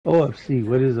OFC.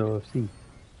 What is OFC? I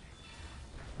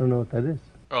don't know what that is.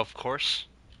 Of course.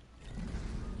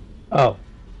 Oh.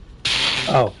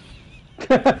 Oh.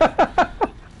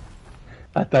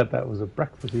 I thought that was a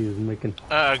breakfast he was making.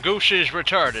 Gosh is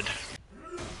retarded.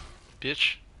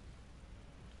 Bitch.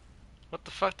 What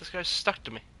the fuck? This guy's stuck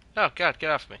to me. Oh god,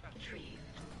 get off me.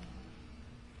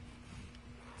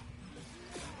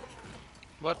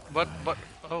 What?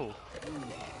 Oh.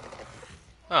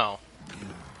 Oh.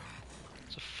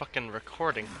 It's a fucking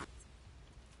recording.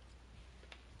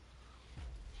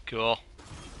 Cool.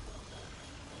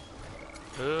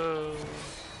 Oh.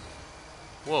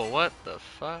 Whoa, what the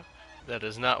fuck? That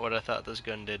is not what I thought this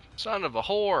gun did. Son of a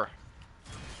whore!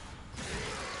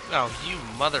 Oh, you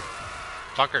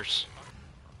motherfuckers.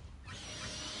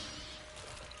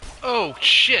 Oh,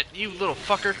 shit, you little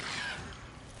fucker.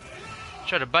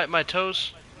 Try to bite my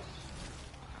toes?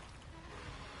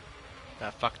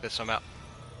 Ah, fuck this, I'm out.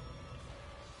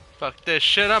 Fuck this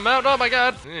shit, I'm out, oh my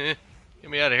god! Get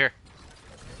me out of here.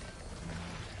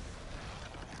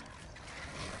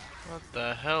 What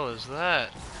the hell is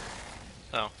that?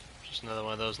 Oh, just another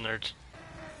one of those nerds.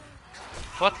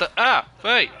 What the? Ah!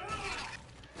 Wait!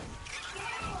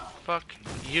 Fuck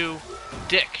you,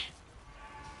 dick.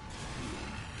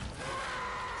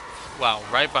 Wow,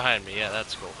 right behind me. Yeah,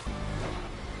 that's cool.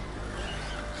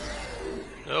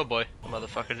 Oh boy, the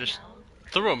motherfucker just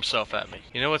threw himself at me.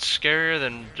 You know what's scarier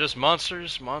than just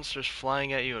monsters? Monsters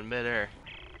flying at you in midair.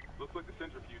 Looks like the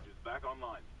centrifuge is back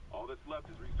online. All that's left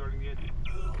is restarting the engine.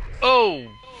 Oh,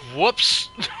 whoops.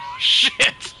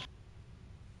 Shit.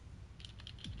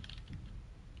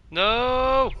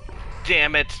 No.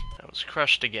 Damn it. I was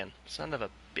crushed again. Son of a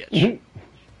bitch.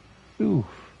 Oof.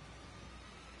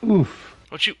 Oof.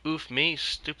 Don't you oof me,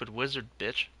 stupid wizard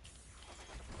bitch.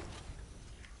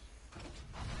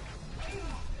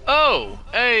 Oh,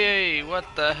 hey, what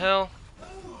the hell?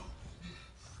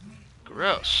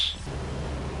 Gross.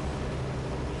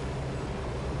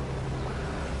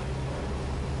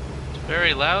 It's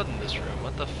very loud in this room.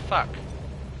 What the fuck?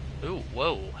 Ooh,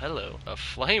 whoa, hello. A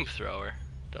flamethrower.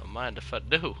 Don't mind if I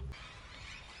do.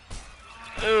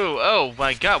 Ooh, oh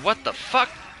my god, what the fuck?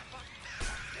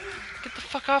 Get the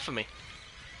fuck off of me.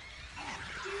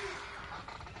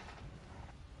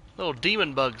 Little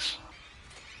demon bugs.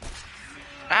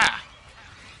 Ah!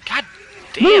 God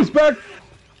damn! Louis back!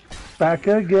 Back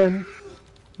again.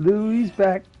 Louis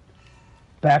back.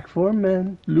 Back for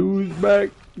men. Louis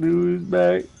back. Louis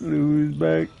back. Louis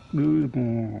back. Louis.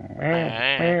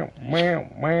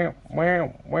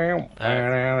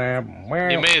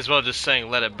 You may as well just sing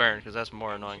 "Let It Burn" because that's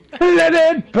more annoying. Let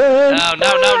it burn. No,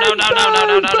 no, no, no, no, no, no,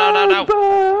 no, no, no, no,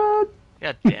 no!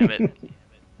 God damn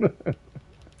it!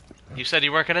 You said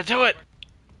you weren't gonna do it.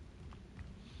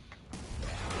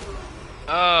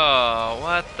 Oh,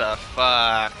 what the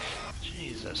fuck?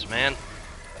 Jesus, man.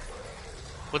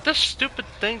 Would this stupid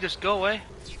thing just go away?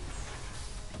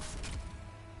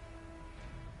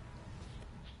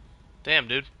 Damn,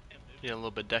 dude. Getting a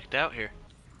little bit decked out here.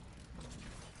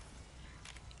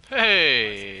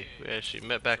 Hey! We actually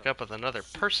met back up with another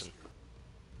person.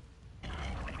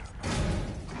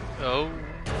 Oh.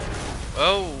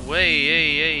 Oh,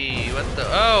 hey, what the?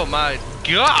 Oh my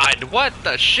god! What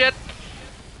the shit?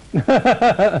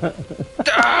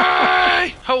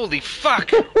 Die! Holy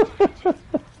fuck!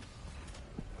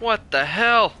 What the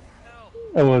hell?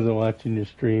 I wasn't watching your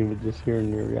stream, but just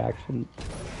hearing your reaction.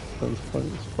 That was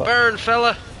funny as fuck. Burn,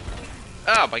 fella!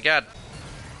 Oh my god.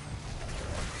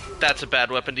 That's a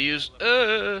bad weapon to use.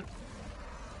 Run,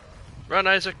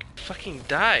 Isaac. Fucking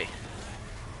die.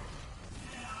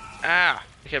 Ah!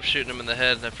 I kept shooting him in the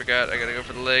head and I forgot I gotta go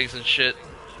for the legs and shit.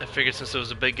 I figured since it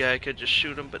was a big guy I could just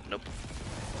shoot him, but nope.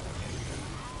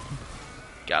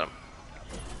 Got him.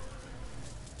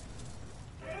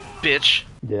 Bitch.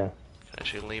 Yeah. Can I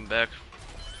actually lean back?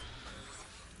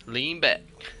 Lean back.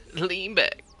 Lean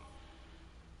back.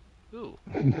 Ooh.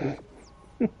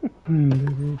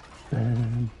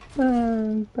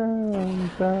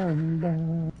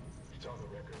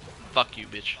 Fuck you,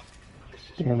 bitch.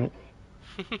 Damn it.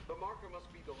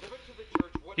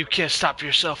 You can't stop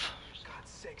yourself.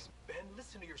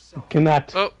 You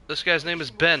cannot. Oh, this guy's name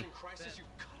is Ben.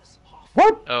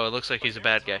 What? Oh, it looks like he's a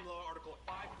bad guy.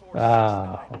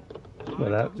 Ah. Well,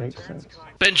 that makes sense.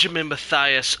 Benjamin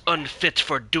Matthias, unfit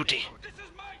for duty.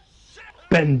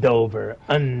 Bend over,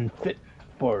 unfit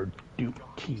for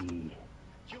duty.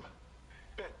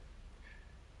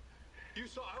 You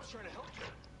saw I was trying to help you.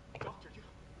 Doctor,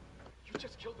 you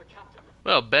just killed the captain.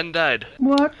 Well, Ben died.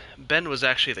 What? Ben was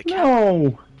actually the captain.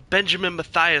 No. Benjamin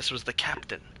Matthias was the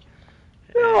captain.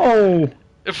 No.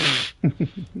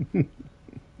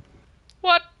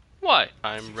 What? What? Why?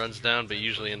 Time runs down, but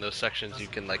usually in those sections you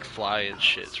can like fly and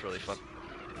shit. It's really fun.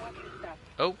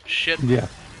 Oh shit! Yeah.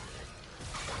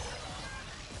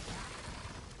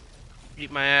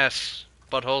 Eat my ass,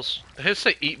 buttholes. I had to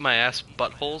say eat my ass,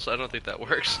 buttholes. I don't think that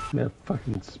works. That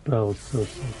fucking spell is so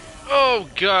sick. Oh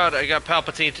god, I got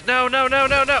Palpatine. No, no, no,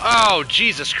 no, no. Oh,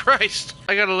 Jesus Christ.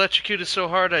 I got electrocuted so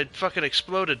hard I fucking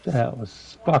exploded. That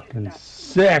was fucking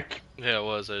sick. Yeah, it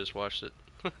was. I just watched it.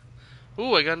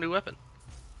 Ooh, I got a new weapon.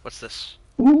 What's this?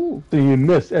 Ooh. So you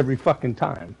miss every fucking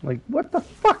time. Like, what the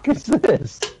fuck is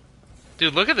this?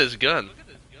 Dude, look at this gun.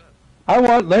 I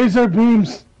want laser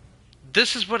beams.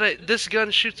 This is what this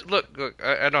gun shoots. Look, look,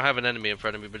 I don't have an enemy in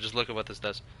front of me, but just look at what this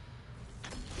does.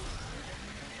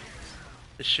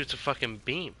 It shoots a fucking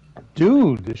beam.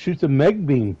 Dude, it shoots a meg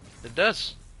beam. It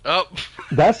does. Oh.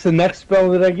 That's the next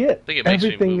spell that I get. I think it makes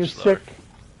Everything me move is slower. sick.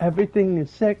 Everything is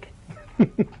sick.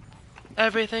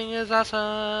 Everything is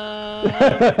awesome.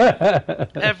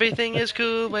 Everything is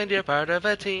cool when you're part of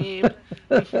a team.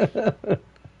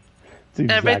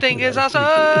 Everything is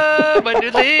awesome when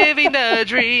you're living the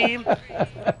dream.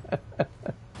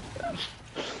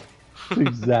 That's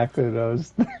exactly what I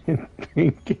was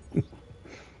thinking.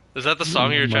 Is that the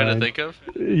song you were trying to think of?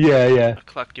 Yeah, yeah. I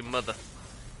clock your mother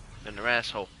and her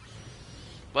asshole.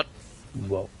 What?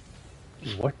 Whoa.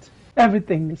 What?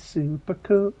 Everything is super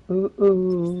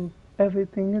cool.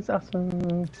 Everything is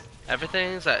awesome.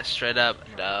 Everything's straight up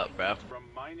dope, bro. From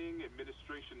Mining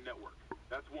Administration Network.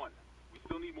 That's one. We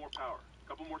still need more power. A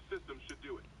couple more systems should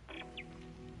do it.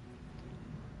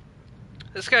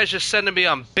 This guy's just sending me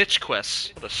on bitch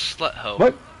quests. What a slut hoe.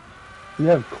 What? You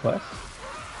have quests?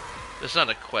 It's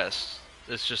not a quest.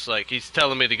 It's just like he's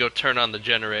telling me to go turn on the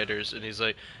generators, and he's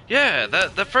like, "Yeah,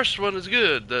 that first one is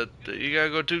good. That you gotta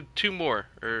go do 2 more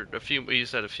or a few." He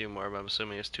said a few more, but I'm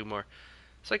assuming it's 2 more.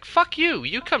 It's like, fuck you.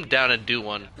 You come down and do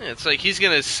one. Yeah, it's like he's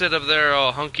gonna sit up there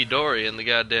all hunky dory in the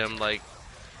goddamn like,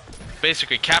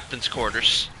 basically captain's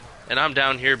quarters, and I'm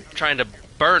down here trying to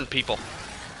burn people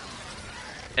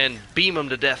and beam them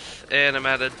to death, and I'm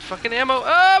out of fucking ammo.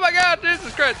 Oh my god,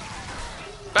 Jesus Christ!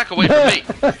 Back away from me.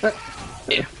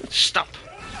 Yeah, stop.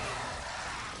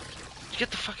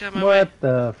 Get the fuck out of my way. What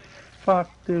the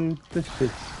fuck, dude? This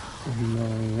shit's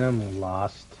annoying. I'm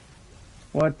lost.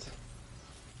 What?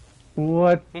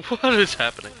 What What is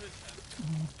happening?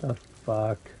 the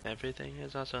fuck? Everything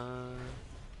is awesome.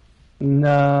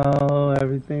 No,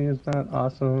 everything is not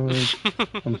awesome.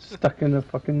 I'm stuck in a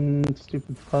fucking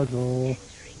stupid puzzle.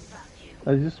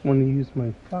 I just want to use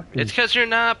my fucking... It's because you're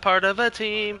not part of a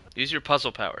team. Use your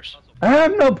puzzle powers. I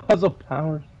have no puzzle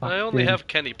powers. I only have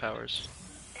Kenny powers.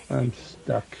 I'm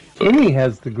stuck. Kenny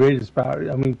has the greatest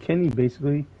power. I mean, Kenny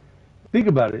basically... Think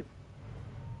about it.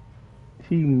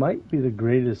 He might be the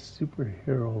greatest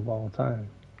superhero of all time.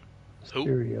 Who?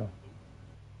 Mysterio.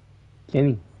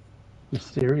 Kenny.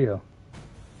 Mysterio.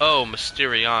 Oh,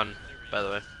 Mysterion, by the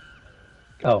way.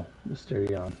 Oh,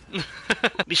 Mysterion.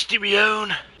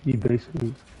 Mysterion! He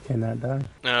basically cannot die.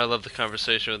 No, I love the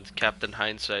conversation with Captain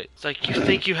Hindsight. It's like, you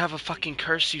think you have a fucking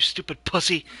curse, you stupid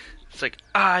pussy? It's like,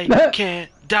 I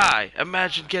can't die.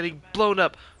 Imagine getting blown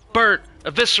up, burnt,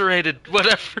 eviscerated,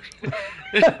 whatever.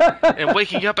 And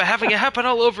waking up and having it happen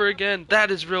all over again.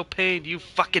 That is real pain, you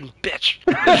fucking bitch.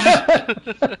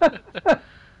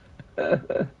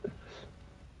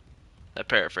 I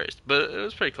paraphrased, but it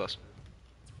was pretty close.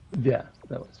 Yeah,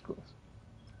 that was cool.